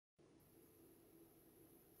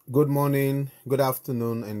Good morning, good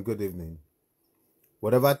afternoon, and good evening.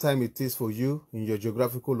 Whatever time it is for you in your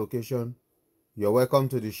geographical location, you're welcome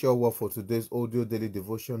to the sure word for today's audio daily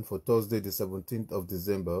devotion for Thursday, the 17th of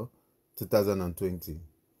December, 2020.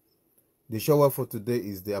 The sure word for today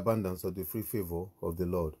is the abundance of the free favor of the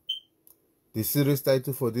Lord. The series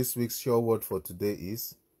title for this week's sure word for today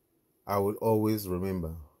is I Will Always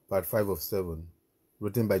Remember, part 5 of 7,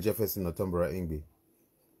 written by Jefferson, Imgbi.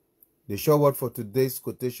 The sure word for today's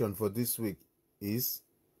quotation for this week is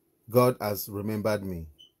God has remembered me.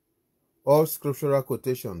 All scriptural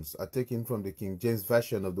quotations are taken from the King James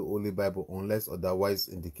Version of the Holy Bible unless otherwise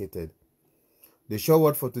indicated. The sure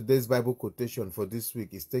word for today's Bible quotation for this week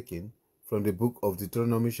is taken from the book of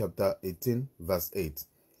Deuteronomy chapter 18 verse 8.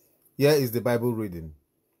 Here is the Bible reading.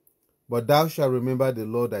 But thou shalt remember the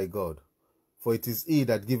Lord thy God, for it is he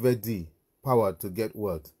that giveth thee power to get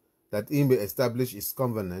wealth, that he may establish his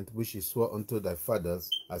covenant which he swore unto thy fathers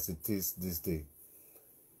as it is this day.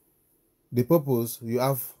 The purpose you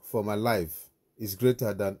have for my life is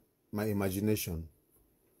greater than my imagination.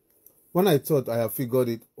 When I thought I have figured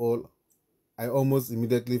it all, I almost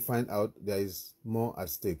immediately find out there is more at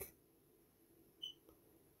stake.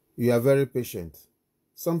 You are very patient.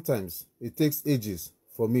 Sometimes it takes ages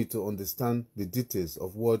for me to understand the details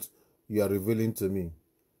of what you are revealing to me.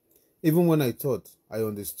 Even when I thought I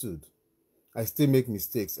understood, I still make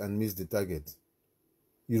mistakes and miss the target.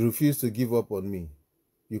 You refuse to give up on me.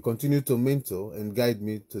 You continue to mentor and guide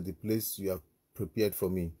me to the place you have prepared for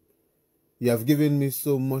me. You have given me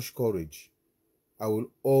so much courage. I will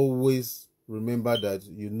always remember that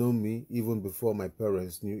you know me even before my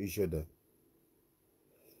parents knew each other.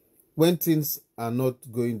 When things are not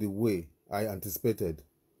going the way I anticipated,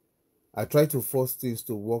 I try to force things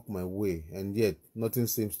to work my way, and yet nothing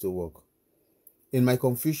seems to work. In my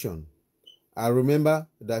confusion, I remember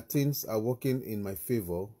that things are working in my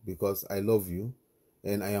favor because I love you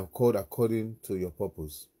and I am called according to your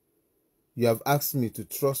purpose. You have asked me to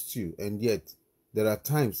trust you, and yet there are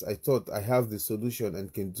times I thought I have the solution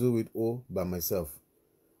and can do it all by myself.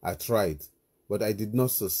 I tried, but I did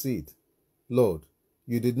not succeed. Lord,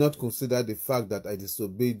 you did not consider the fact that I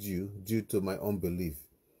disobeyed you due to my unbelief.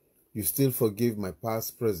 You still forgive my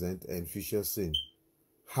past, present, and future sin.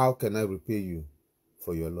 How can I repay you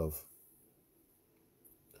for your love?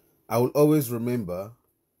 I will always remember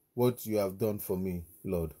what you have done for me,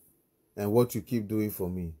 Lord, and what you keep doing for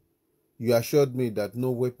me. You assured me that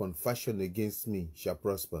no weapon fashioned against me shall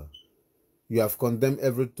prosper. You have condemned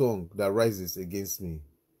every tongue that rises against me.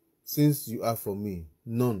 Since you are for me,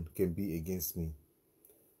 none can be against me.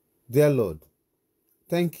 Dear Lord,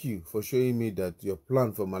 thank you for showing me that your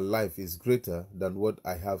plan for my life is greater than what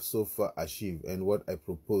I have so far achieved and what I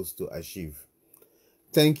propose to achieve.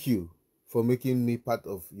 Thank you for making me part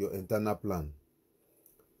of your eternal plan.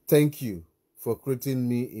 Thank you for creating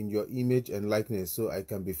me in your image and likeness so I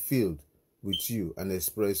can be filled with you and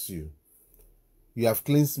express you. You have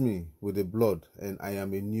cleansed me with the blood, and I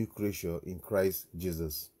am a new creature in Christ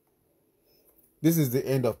Jesus. This is the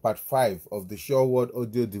end of part 5 of the Sure Word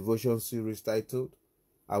audio devotion series titled,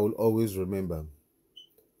 I Will Always Remember.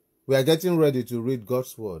 We are getting ready to read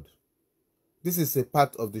God's Word. This is a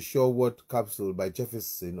part of the Sure Word capsule by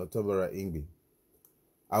Jefferson Imgbi.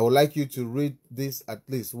 I would like you to read this at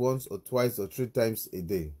least once or twice or 3 times a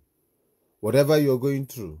day. Whatever you're going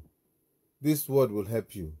through, this word will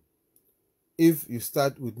help you. If you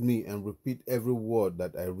start with me and repeat every word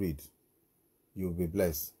that I read, you'll be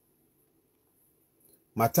blessed.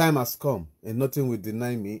 My time has come, and nothing will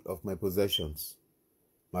deny me of my possessions.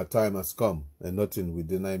 My time has come, and nothing will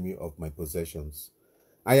deny me of my possessions.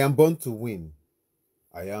 I am born to win.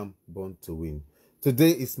 I am born to win.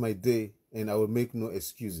 Today is my day, and I will make no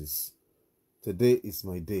excuses. Today is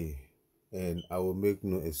my day, and I will make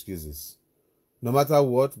no excuses. No matter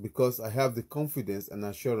what, because I have the confidence and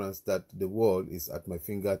assurance that the world is at my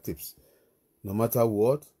fingertips. No matter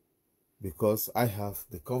what, because I have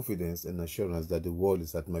the confidence and assurance that the world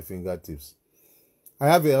is at my fingertips. I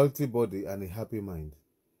have a healthy body and a happy mind.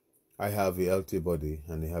 I have a healthy body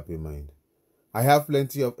and a happy mind. I have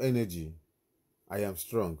plenty of energy. I am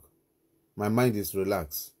strong. My mind is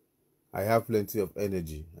relaxed. I have plenty of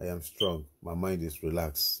energy. I am strong. My mind is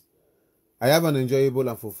relaxed. I have an enjoyable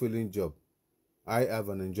and fulfilling job. I have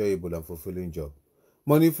an enjoyable and fulfilling job.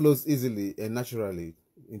 Money flows easily and naturally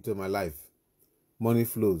into my life. Money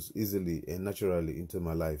flows easily and naturally into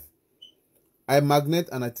my life. I magnet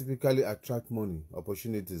and I typically attract money,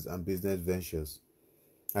 opportunities, and business ventures.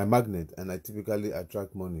 I magnet and I typically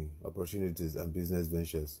attract money, opportunities, and business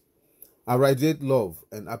ventures. I radiate love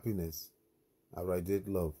and happiness. I radiate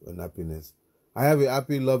love and happiness. I have a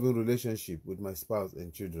happy, loving relationship with my spouse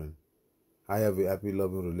and children. I have a happy,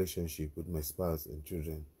 loving relationship with my spouse and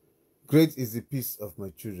children. Great is the peace of my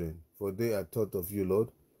children, for they are taught of you, Lord.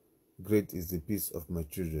 Great is the peace of my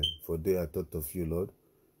children, for they are taught of you, Lord.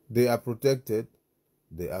 They are protected.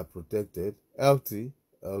 They are protected. Healthy,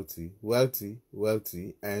 healthy, wealthy,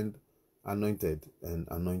 wealthy, and anointed, and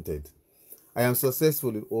anointed. I am successful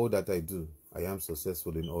in all that I do. I am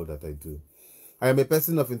successful in all that I do. I am a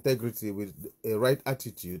person of integrity with a right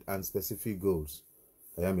attitude and specific goals.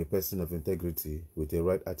 I am a person of integrity with a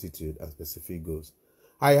right attitude and specific goals.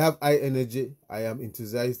 I have high energy. I am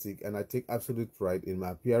enthusiastic, and I take absolute pride in my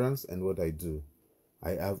appearance and what I do.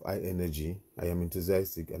 I have high energy. I am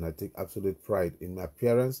enthusiastic, and I take absolute pride in my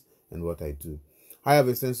appearance and what I do. I have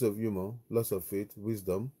a sense of humor, lots of faith,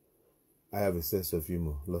 wisdom. I have a sense of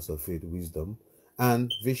humor, lots of faith, wisdom,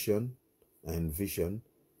 and vision,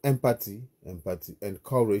 empathy, and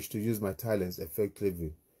courage to use my talents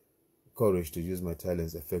effectively. Courage to use my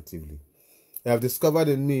talents effectively. I have discovered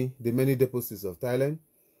in me the many deposits of talent.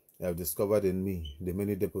 I have discovered in me the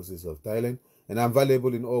many deposits of talent, and I'm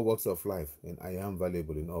valuable in all walks of life, and I am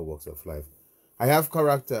valuable in all walks of life. I have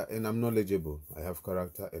character, and I'm knowledgeable. I have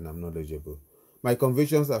character, and I'm knowledgeable. My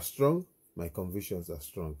convictions are strong. My convictions are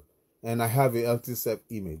strong. And I have a healthy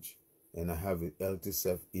self-image. And I have a healthy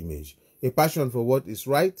self-image. A passion for what is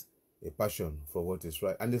right. A passion for what is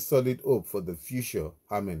right. And a solid hope for the future.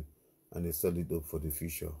 Amen. And a solid hope for the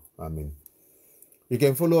future. Amen. You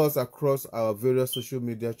can follow us across our various social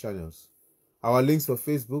media channels. Our links for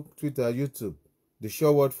Facebook, Twitter, YouTube, the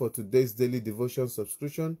Sure Word for today's daily devotion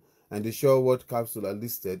subscription, and the Sure Word capsule are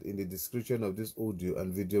listed in the description of this audio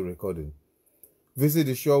and video recording. Visit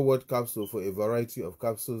the Sure Word capsule for a variety of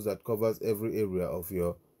capsules that covers every area of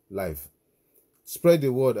your life. Spread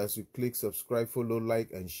the word as you click subscribe, follow,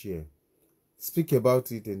 like, and share. Speak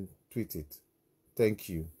about it and tweet it. Thank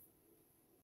you.